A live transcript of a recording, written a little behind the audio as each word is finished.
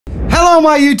Hello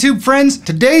my YouTube friends,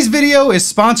 today's video is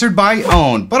sponsored by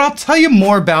OWN, but I'll tell you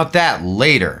more about that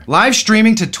later. Live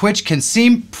streaming to Twitch can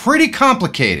seem pretty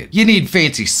complicated. You need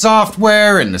fancy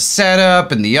software and the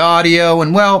setup and the audio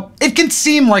and well, it can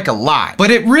seem like a lot,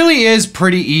 but it really is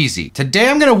pretty easy. Today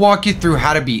I'm gonna walk you through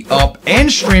how to be up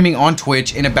and streaming on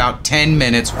Twitch in about 10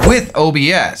 minutes with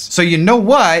OBS. So you know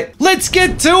what? Let's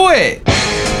get to it!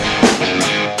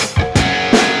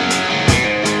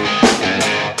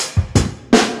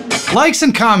 Likes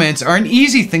and comments are an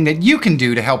easy thing that you can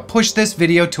do to help push this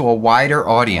video to a wider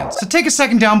audience. So take a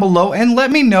second down below and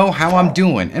let me know how I'm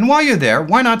doing. And while you're there,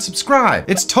 why not subscribe?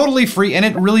 It's totally free and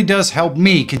it really does help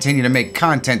me continue to make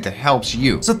content that helps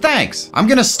you. So thanks. I'm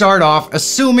gonna start off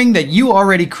assuming that you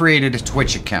already created a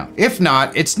Twitch account. If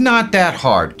not, it's not that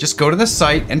hard. Just go to the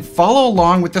site and follow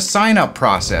along with the sign up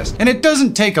process. And it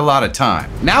doesn't take a lot of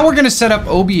time. Now we're gonna set up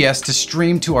OBS to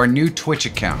stream to our new Twitch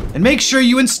account. And make sure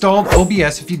you installed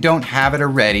OBS if you don't have it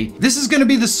already. This is going to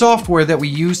be the software that we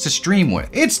use to stream with.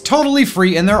 It's totally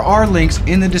free and there are links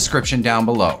in the description down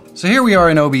below. So here we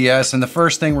are in OBS and the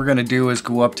first thing we're going to do is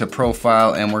go up to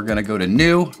profile and we're going to go to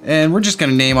new and we're just going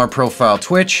to name our profile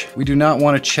Twitch. We do not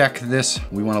want to check this.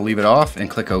 We want to leave it off and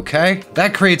click OK.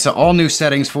 That creates all new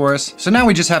settings for us. So now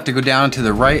we just have to go down to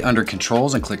the right under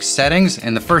controls and click settings.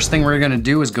 And the first thing we're going to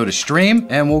do is go to stream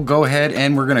and we'll go ahead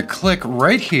and we're going to click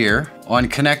right here on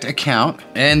connect account,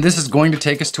 and this is going to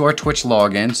take us to our Twitch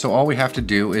login. So all we have to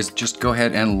do is just go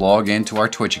ahead and log into our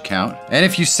Twitch account. And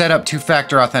if you set up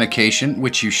two-factor authentication,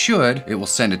 which you should, it will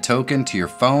send a token to your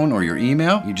phone or your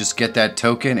email. You just get that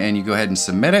token and you go ahead and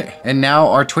submit it. And now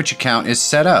our Twitch account is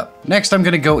set up. Next, I'm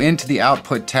going to go into the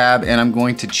output tab and I'm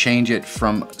going to change it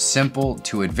from simple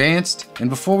to advanced. And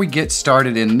before we get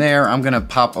started in there, I'm going to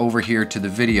pop over here to the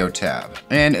video tab.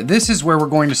 And this is where we're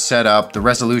going to set up the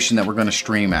resolution that we're going to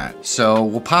stream at. So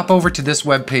we'll pop over to this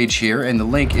web page here and the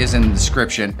link is in the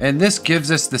description. And this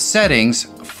gives us the settings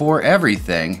for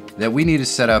everything that we need to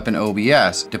set up in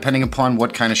OBS, depending upon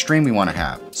what kind of stream we want to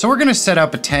have. So we're going to set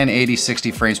up a 1080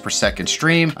 60 frames per second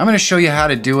stream. I'm going to show you how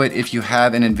to do it if you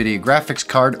have an NVIDIA graphics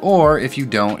card or if you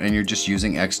don't and you're just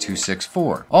using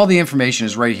X264. All the information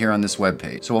is right here on this web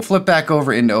page. So we'll flip back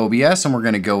over into OBS and we're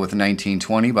going to go with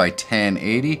 1920 by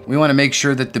 1080. We want to make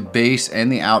sure that the base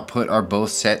and the output are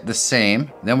both set the same.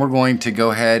 Then we're going to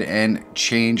go ahead and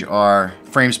change our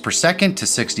frames per second to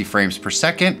 60 frames per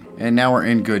second. And now we're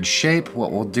in good shape.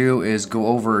 What we'll do is go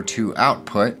over to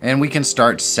output and we can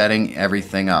start setting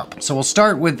everything up. So we'll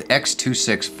start with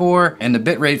X264 and the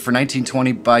bitrate for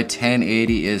 1920 by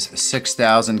 1080 is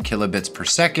 6,000 kilobits per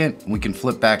second. We can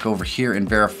flip back over here and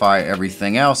verify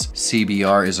everything else.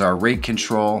 CBR is our rate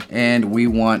control and we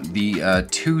want the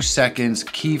 2 seconds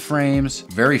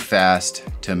keyframes, very fast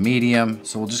to medium.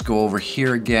 So we'll just go over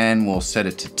here again. We'll set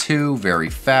it to 2, very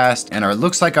fast. And our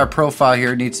looks like our profile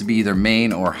here needs to be either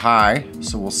main or high.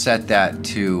 So we'll set that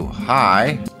to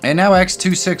high. And now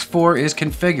X264 is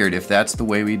configured if that's the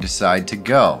way we decide to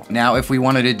go. Now, if we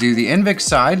wanted to do the NVIC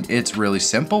side, it's really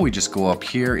simple. We just go up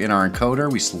here in our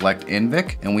encoder, we select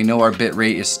NVIC, and we know our bit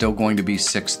rate is still going to be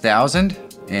 6,000.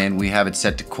 And we have it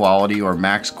set to quality or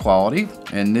max quality.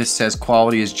 And this says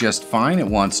quality is just fine. It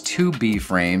wants 2 B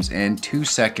frames and 2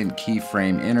 second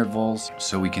keyframe intervals.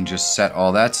 So we can just set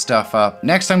all that stuff up.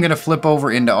 Next, I'm gonna flip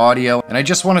over into audio and I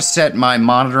just wanna set my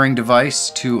monitoring device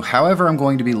to however I'm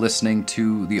going to be listening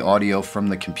to the audio from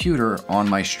the computer on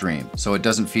my stream. So it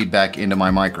doesn't feed back into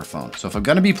my microphone. So if I'm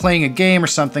gonna be playing a game or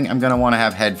something, I'm gonna wanna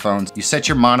have headphones. You set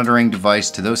your monitoring device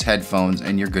to those headphones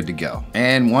and you're good to go.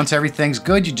 And once everything's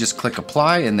good, you just click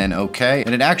apply and then OK,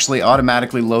 and it actually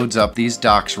automatically loads up these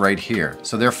docks right here.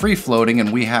 So they're free floating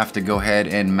and we have to go ahead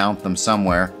and mount them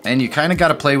somewhere. And you kind of got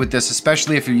to play with this,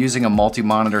 especially if you're using a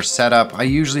multi-monitor setup. I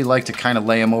usually like to kind of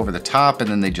lay them over the top and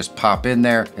then they just pop in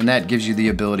there, and that gives you the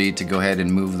ability to go ahead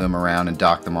and move them around and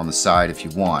dock them on the side if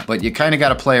you want. But you kind of got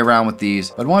to play around with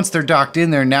these. But once they're docked in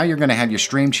there, now you're going to have your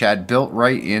stream chat built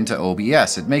right into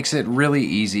OBS. It makes it really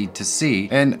easy to see,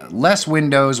 and less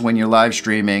windows when you're live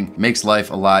streaming makes life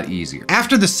a lot easier.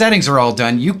 After the settings are all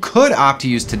done, you could opt to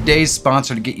use today's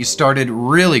sponsor to get you started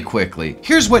really quickly.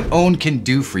 Here's what OWN can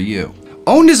do for you.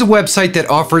 OWN is a website that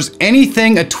offers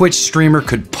anything a Twitch streamer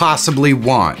could possibly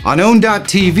want. On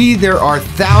OWN.tv, there are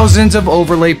thousands of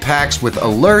overlay packs with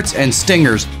alerts and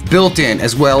stingers built in,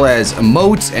 as well as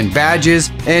emotes and badges,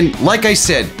 and like I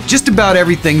said, just about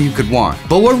everything you could want.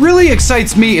 But what really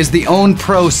excites me is the OWN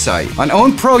Pro site. On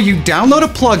OWN Pro, you download a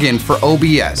plugin for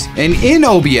OBS, and in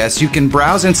OBS, you can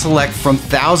browse and select from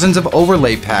thousands of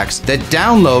overlay packs that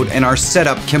download and are set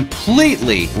up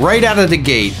completely right out of the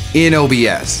gate in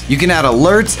OBS. You can add a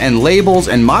alerts and labels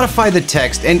and modify the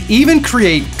text and even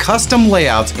create custom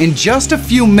layouts in just a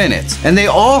few minutes. And they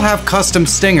all have custom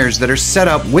stingers that are set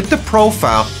up with the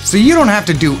profile, so you don't have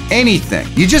to do anything.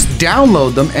 You just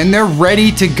download them and they're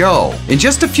ready to go. In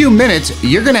just a few minutes,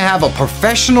 you're gonna have a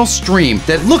professional stream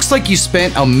that looks like you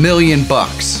spent $1 million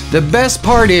bucks. The best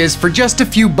part is, for just a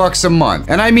few bucks a month,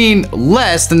 and I mean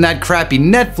less than that crappy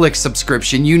Netflix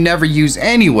subscription you never use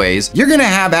anyways, you're gonna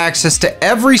have access to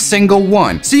every single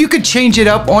one. So you could change it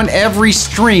up on every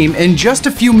stream in just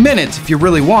a few minutes if you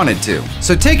really wanted to.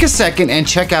 So take a second and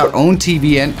check out Own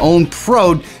TV and Own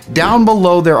Pro. Down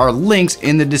below there are links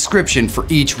in the description for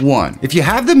each one. If you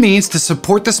have the means to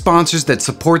support the sponsors that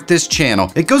support this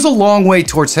channel, it goes a long way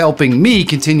towards helping me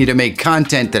continue to make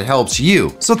content that helps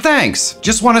you. So thanks.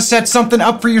 Just want to set something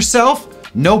up for yourself?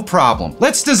 No problem.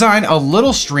 Let's design a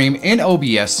little stream in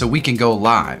OBS so we can go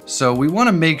live. So we want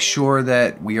to make sure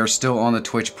that we are still on the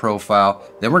Twitch profile.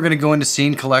 Then we're going to go into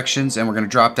scene collections and we're going to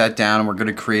drop that down and we're going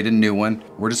to create a new one.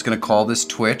 We're just going to call this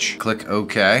Twitch. Click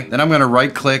OK. Then I'm going to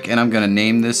right click and I'm going to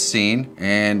name this scene,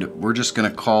 and we're just going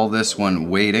to call this one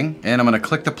waiting. And I'm going to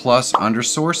click the plus under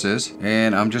sources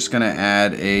and I'm just going to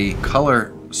add a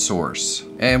color source,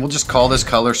 and we'll just call this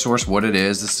color source what it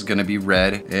is. This is going to be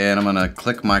red, and I'm going to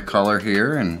click my color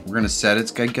here and we're going to set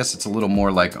it. I guess it's a little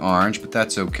more like orange, but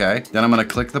that's okay. Then I'm going to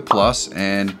click the plus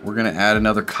and we're going to add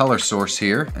another color source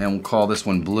here, and we'll call this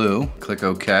one blue. Click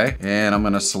OK, and I'm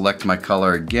going to select my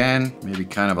color again, maybe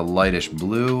kind of a lightish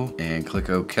blue, and click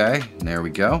OK. And there we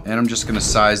go. And I'm just going to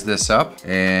size this up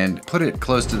and put it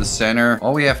close to the center.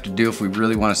 All we have to do if we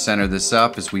really want to center this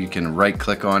up is we can right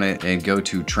click on it and go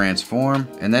to transform,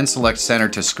 and then select center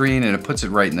to screen, and it puts it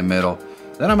right in the middle.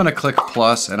 Then I'm going to click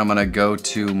plus and I'm going to go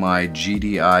to my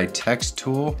GDI text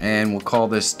tool, and we'll call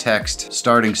this text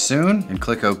starting soon, and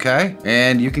click OK.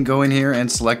 And you can go in here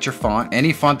and select your font.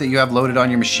 Any font that you have loaded on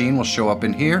your machine will show up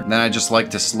in here. And then I just like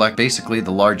to select basically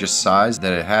the largest size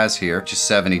that it has here, which is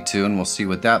 72, and we'll see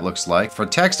what that looks like. For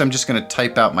text, I'm just going to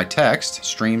type out my text,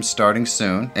 stream starting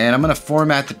soon, and I'm going to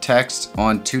format the text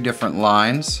on 2 different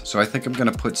lines. So I think I'm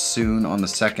going to put soon on the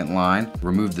second line,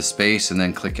 remove the space, and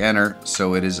then click enter,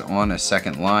 so it is on a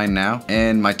second line now.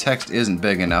 And my text isn't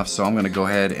big enough, so I'm going to go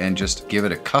ahead and just give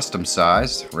it a custom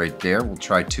size right there. We'll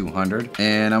try 200,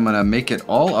 and I'm going to make it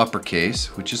all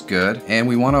uppercase, which is good, and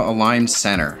we want to align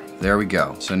center. There we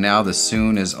go. So now the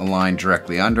soon is aligned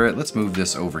directly under it. Let's move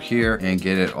this over here and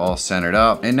get it all centered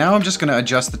up. And now I'm just going to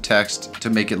adjust the text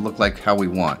to make it look like how we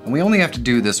want. And we only have to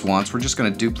do this once. We're just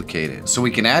going to duplicate it. So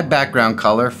we can add background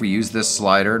color if we use this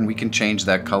slider, and we can change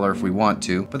that color if we want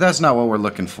to, but that's not what we're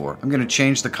looking for. I'm going to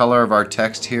change the color of our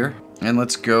text here. And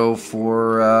let's go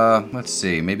for, let's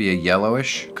see, maybe a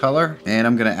yellowish color. And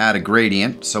I'm gonna add a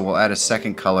gradient, so we'll add a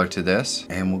second color to this.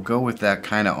 And we'll go with that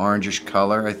kind of orangish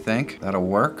color, I think. That'll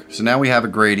work. So now we have a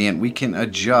gradient. We can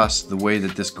adjust the way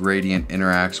that this gradient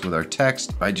interacts with our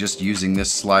text by just using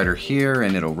this slider here,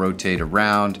 and it'll rotate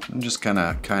around. I'm just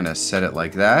gonna kind of set it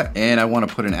like that. And I wanna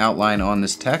put an outline on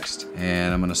this text.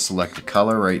 And I'm gonna select the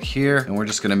color right here. And we're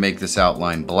just gonna make this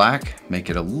outline black, make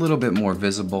it a little bit more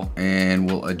visible. And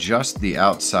we'll adjust the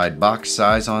outside box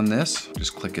size on this,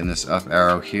 just clicking this up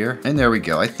arrow here, and there we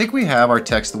go. I think we have our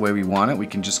text the way we want it. We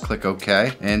can just click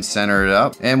OK and center it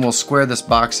up, and we'll square this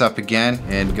box up again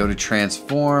and go to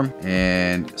transform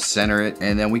and center it,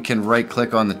 and then we can right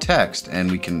click on the text and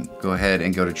we can go ahead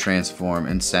and go to transform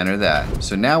and center that.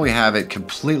 So now we have it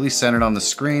completely centered on the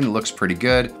screen. It looks pretty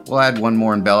good. We'll add one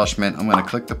more embellishment. I'm going to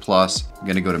click the plus. I'm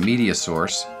going to go to media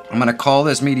source. I'm going to call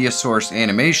this media source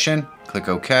animation. Click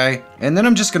OK, and then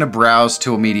I'm just going to browse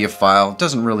to a media file. It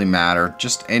doesn't really matter,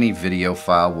 just any video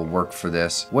file will work for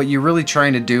this. What you're really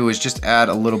trying to do is just add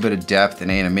a little bit of depth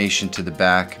and animation to the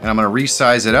back, and I'm going to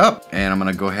resize it up, and I'm going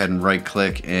to go ahead and right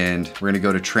click, and we're going to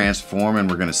go to transform,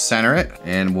 and we're going to center it,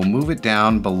 and we'll move it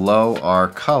down below our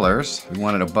colors. We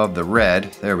want it above the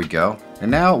red. There we go.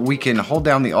 And now we can hold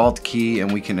down the Alt key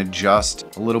and we can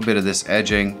adjust a little bit of this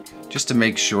edging just to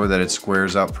make sure that it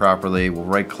squares up properly. We'll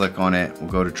right click on it, we'll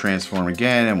go to transform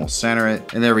again, and we'll center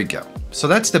it, and there we go. So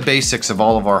that's the basics of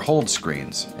all of our hold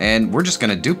screens. And we're just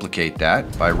gonna duplicate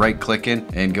that by right clicking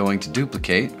and going to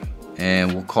duplicate,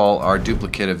 and we'll call our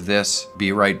duplicate of this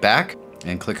Be Right Back,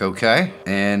 and click OK.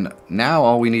 And Now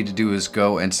all we need to do is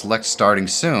go and select starting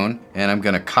soon, and I'm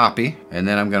gonna copy, and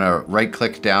then I'm gonna right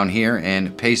click down here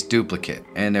and paste duplicate.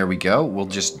 And there we go. We'll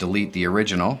just delete the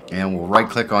original, and we'll right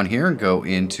click on here and go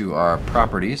into our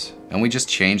properties, and we just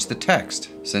change the text.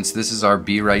 Since this is our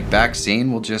be right back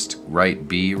scene, we'll just write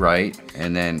be right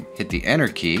and then hit the enter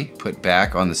key, put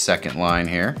back on the second line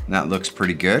here. And that looks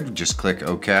pretty good. Just click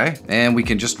OK. And we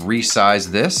can just resize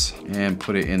this and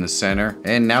put it in the center.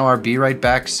 And now our be right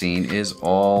back scene is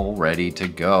all ready to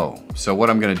go. So what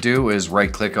I'm gonna do is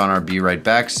right click on our be right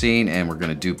back scene, and we're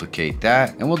gonna duplicate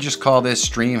that. And we'll just call this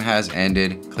stream has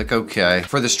ended. Click OK.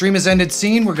 For the stream has ended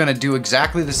scene, we're gonna do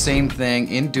exactly the same thing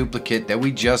in duplicate that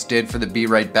we just did for the be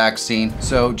right back scene.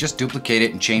 So just duplicate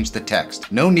it and change the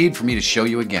text. No need for me to show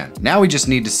you again. Now we just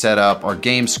need to set up our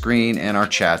game screen and our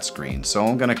chat screen. So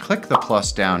I'm gonna click the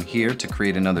plus down here to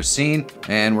create another scene,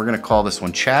 and we're gonna call this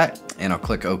one chat, and I'll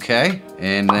click OK.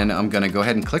 And then I'm gonna go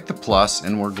ahead and click the plus,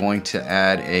 and we're going to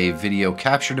add a video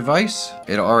capture device.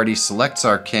 It already selects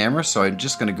our camera, so I'm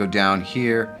just gonna go down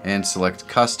here and select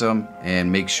custom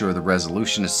and make sure the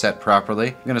resolution is set properly.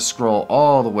 I'm gonna scroll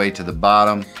all the way to the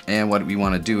bottom, and what we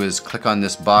wanna do is click on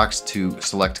this box to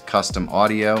select custom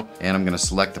audio, and I'm gonna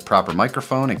select the proper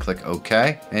microphone and click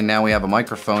OK. And now we have a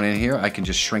microphone in here. I can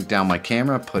just shrink down my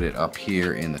camera, put it up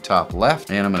here in the top left,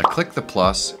 and I'm gonna click the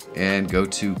plus and go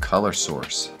to color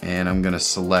source. And I'm gonna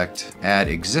select add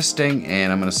existing,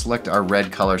 and I'm gonna select our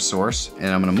red color source, and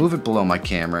I'm gonna move it below my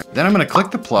camera. Then I'm gonna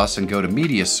click the plus and go to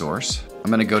media source. I'm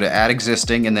gonna go to add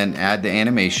existing and then add the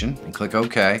animation and click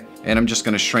OK. And I'm just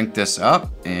gonna shrink this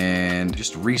up and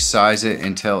just resize it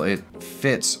until it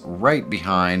fits right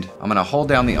behind. I'm gonna hold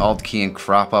down the Alt key and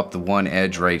crop up the one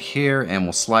edge right here, and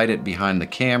we'll slide it behind the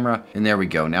camera. And there we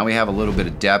go. Now we have a little bit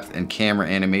of depth and camera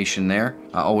animation there.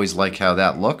 I always like how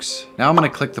that looks. Now I'm gonna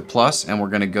click the plus, and we're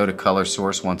gonna go to color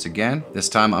source once again. This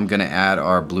time I'm gonna add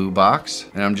our blue box,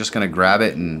 and I'm just gonna grab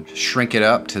it and shrink it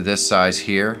up to this size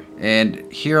here.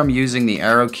 And here I'm using the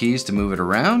arrow keys to move it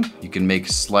around. You can make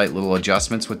slight little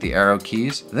adjustments with the arrow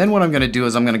keys. Then what I'm gonna do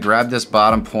is I'm gonna grab this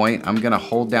bottom point, I'm gonna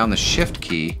hold down the shift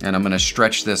key, and I'm gonna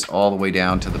stretch this all the way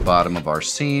down to the bottom of our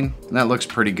scene. And that looks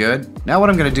pretty good. Now what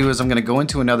I'm gonna do is I'm gonna go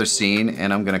into another scene,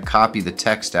 and I'm gonna copy the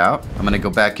text out. I'm gonna go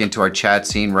back into our chat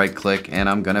scene, right click, and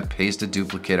I'm gonna paste a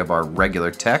duplicate of our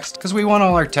regular text because we want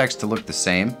all our text to look the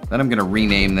same. Then I'm gonna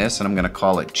rename this, and I'm gonna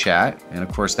call it chat. And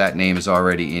of course that name is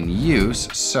already in use,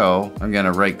 so I'm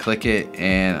gonna right click it,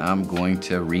 and I'm going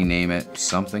to rename it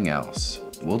something else.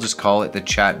 We'll just call it the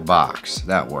chat box.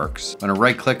 That works. I'm gonna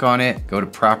right click on it, go to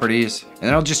properties, and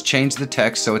then I'll just change the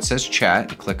text so it says chat,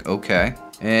 and click OK.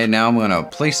 And now I'm gonna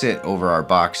place it over our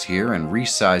box here and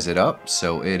resize it up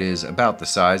so it is about the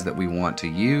size that we want to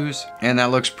use. And that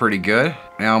looks pretty good.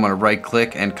 Now I'm gonna right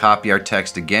click and copy our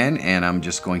text again, and I'm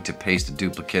just going to paste a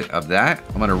duplicate of that.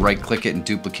 I'm gonna right click it and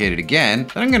duplicate it again.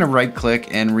 Then I'm gonna right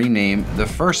click and rename the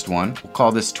first one. We'll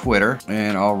call this Twitter,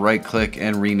 and I'll right click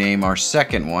and rename our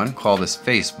second one. Call this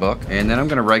Facebook. And then I'm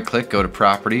gonna right click, go to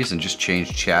properties, and just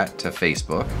change chat to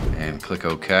Facebook, and click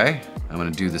OK. I'm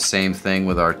gonna do the same thing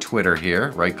with our Twitter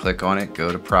here. Right click on it,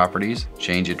 go to properties,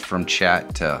 change it from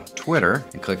chat to Twitter,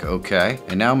 and click OK.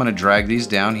 And now I'm gonna drag these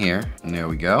down here, and there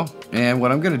we go. And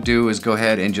what I'm gonna do is go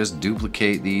ahead and just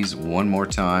duplicate these one more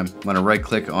time. I'm gonna right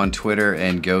click on Twitter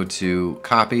and go to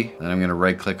copy. Then I'm gonna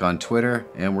right click on Twitter,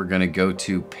 and we're gonna go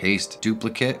to paste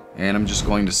duplicate. And I'm just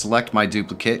going to select my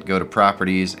duplicate, go to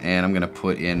properties, and I'm gonna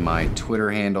put in my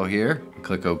Twitter handle here.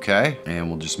 Click OK, and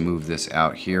we'll just move this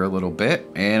out here a little bit.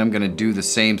 And I'm gonna do the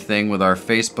same thing with our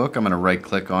Facebook. I'm gonna right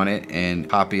click on it and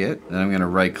copy it. Then I'm gonna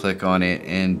right click on it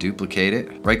and duplicate it.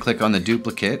 Right click on the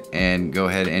duplicate and go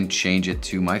ahead and change it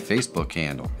to my Facebook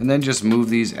handle. And then just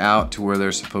move these out to where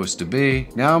they're supposed to be.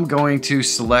 Now I'm going to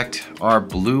select our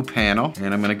blue panel,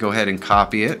 and I'm gonna go ahead and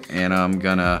copy it. And I'm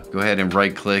gonna go ahead and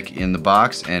right click in the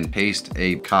box and paste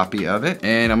a copy of it.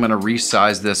 And I'm gonna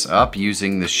resize this up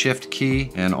using the shift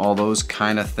key and all those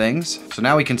kind of things. So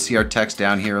now we can see our text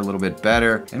down here a little bit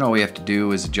better, and all we have to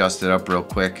do is adjust it up real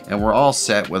quick, and we're all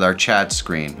set with our chat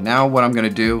screen. Now what I'm gonna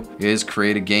do is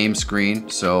create a game screen.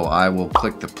 So I will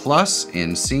click the plus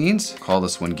in scenes, call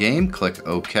this one game, click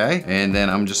OK, and then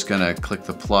I'm just gonna click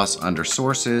the plus under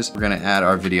sources. We're gonna add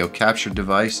our video capture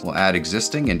device. We'll add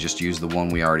existing and just use the one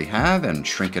we already have and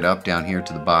shrink it up down here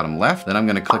to the bottom left. Then I'm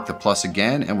gonna click the plus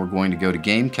again, and we're going to go to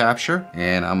game capture,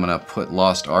 and I'm gonna put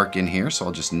Lost Ark in here, so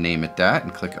I'll just name it that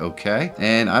and click OK.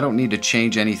 And I don't need to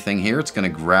change anything here. It's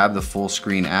going to grab the full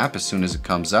screen app as soon as it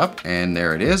comes up. And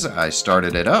there it is. I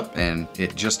started it up and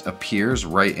it just appears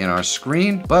right in our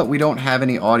screen, but we don't have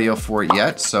any audio for it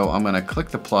yet. So I'm going to click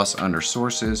the plus under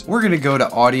sources. We're going to go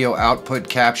to audio output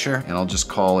capture and I'll just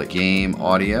call it game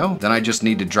audio. Then I just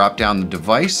need to drop down the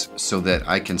device so that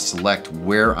I can select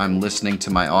where I'm listening to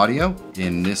my audio.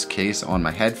 In this case, on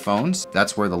my headphones.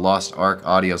 That's where the Lost Ark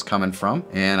audio is coming from.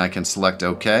 And I can select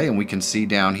OK, and we can see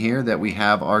down here that we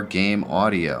have our game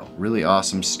audio. Really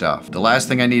awesome stuff. The last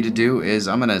thing I need to do is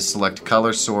I'm going to select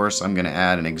color source. I'm going to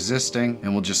add an existing,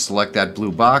 and we'll just select that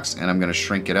blue box, and I'm going to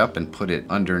shrink it up and put it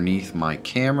underneath my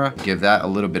camera. Give that a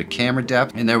little bit of camera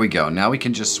depth, and there we go. Now we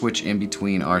can just switch in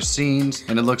between our scenes,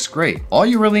 and it looks great. All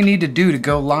you really need to do to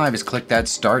go live is click that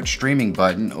start streaming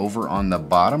button over on the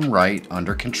bottom right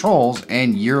under controls,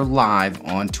 and you're live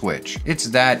on Twitch. It's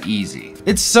that easy.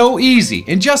 It's so easy.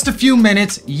 In just a few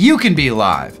minutes, you can be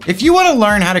live. If you want to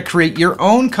learn how to create your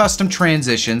own custom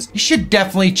transitions, you should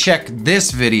definitely check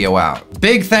this video out.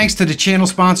 Big thanks to the channel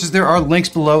sponsors. There are links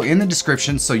below in the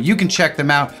description so you can check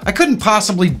them out. I couldn't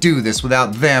possibly do this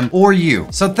without them or you,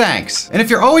 so thanks. And if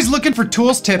you're always looking for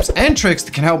tools, tips, and tricks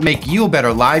that can help make you a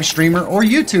better live streamer or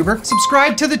YouTuber,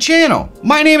 subscribe to the channel.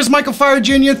 My name is Michael Feyrer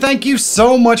Jr. Thank you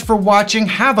so much for watching.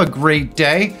 Have a great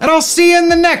day, and I'll see you in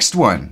the next one.